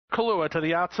Kahlua to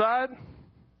the outside.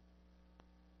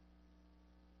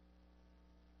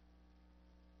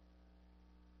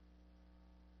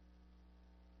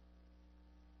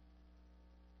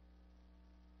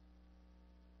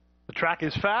 The track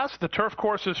is fast, the turf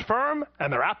course is firm,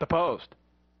 and they're at the post.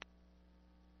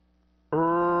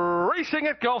 Racing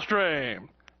at Gulfstream.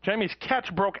 Jamie's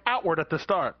catch broke outward at the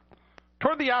start.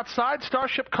 Toward the outside,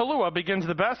 Starship Kahlua begins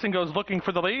the best and goes looking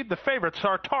for the lead. The favorite,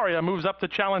 Sartaria, moves up the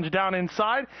challenge down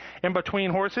inside. In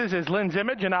between horses is Lynn's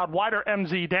Image and out wider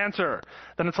MZ Dancer.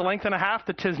 Then it's a length and a half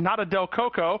to Tis Nada Del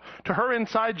Coco. To her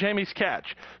inside, Jamie's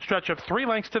catch. Stretch of 3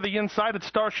 lengths to the inside at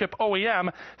Starship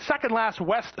OEM. Second last,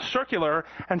 West Circular.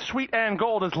 And Sweet Ann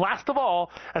Gold is last of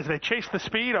all as they chase the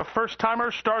speed of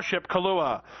first-timer Starship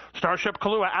Kahlua. Starship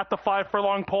Kahlua at the 5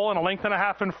 furlong pole and a length and a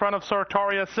half in front of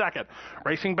Sartaria second.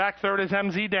 Racing back third is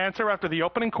MZ Dancer after the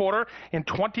opening quarter in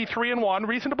 23-1.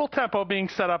 Reasonable tempo being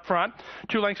set up front.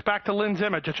 2 lengths back to Lynn's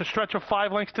Image. It's a stretch of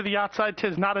 5 lengths to the outside.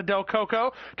 Tis Nada Del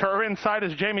Coco. To her inside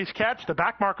is Jamie's catch. The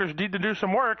back markers need to do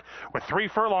some work with 3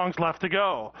 furlongs left to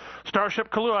go.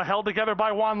 Starship Kahlua held together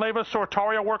by Juan Leva.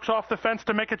 Sartaria works off the fence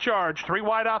to make a charge. 3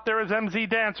 wide out there is MZ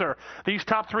Dancer. These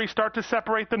top 3 start to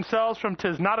separate themselves from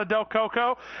Tis Nada Del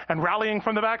Coco and rallying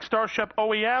from the back Starship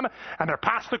OEM, and they're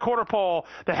past the quarter pole.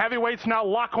 The heavyweights now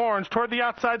lock horns. Toward the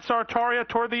outside, Sartaria.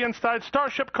 Toward the inside,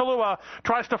 Starship Kahlua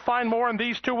tries to find more, and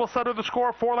these two will settle the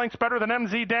score 4 lengths better than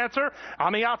MZ Dancer.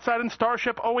 On the outside in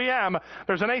Starship OEM,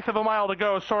 there's an eighth of a mile to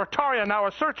go. Sartaria now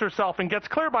asserts herself and gets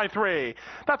clear by 3.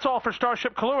 That's all for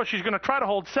Starship Kahlua. She's going to try to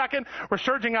hold second.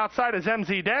 Resurging outside is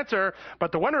MZ Dancer,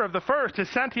 but the winner of the first is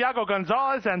Santiago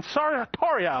Gonzalez and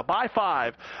Sartaria by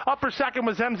 5. Up for second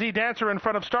was MZ Dancer in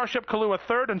front of Starship Kahlua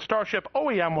third, and Starship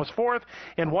OEM was fourth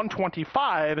in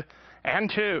 125-2.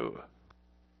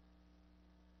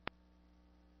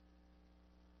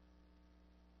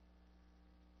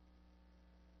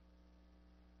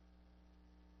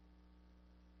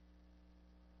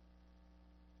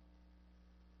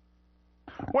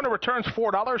 Winner returns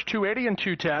 $4, $2.80 and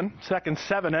 $2.10. Second,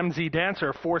 7, MZ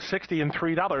Dancer, $4.60 and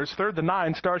 $3. Third, the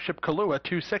 9, Starship Kahlua,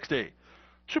 $2.60.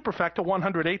 Superfecta,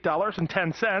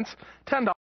 $108.10. $10.